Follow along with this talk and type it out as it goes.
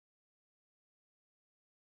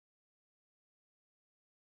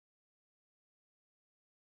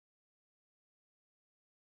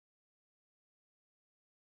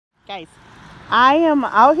Guys, I am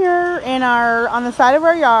out here on the side of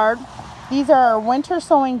our yard. These are our winter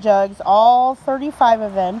sowing jugs, all 35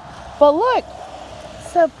 of them. But look,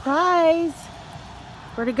 surprise.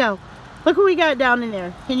 Where'd it go? Look what we got down in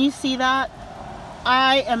there. Can you see that?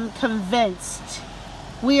 I am convinced.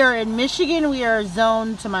 We are in Michigan. We are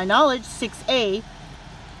zoned, to my knowledge, 6A.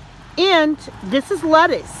 And this is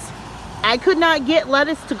lettuce. I could not get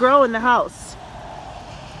lettuce to grow in the house.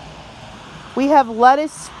 We have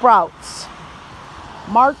lettuce sprouts.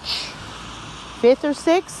 March 5th or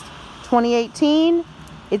 6th, 2018.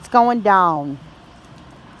 It's going down.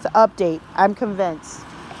 It's an update. I'm convinced.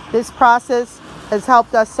 This process has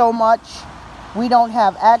helped us so much. We don't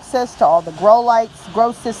have access to all the grow lights,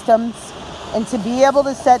 grow systems, and to be able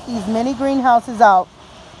to set these mini greenhouses out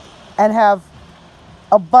and have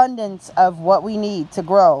abundance of what we need to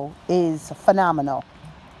grow is phenomenal.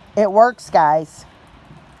 It works, guys.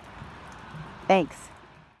 Thanks.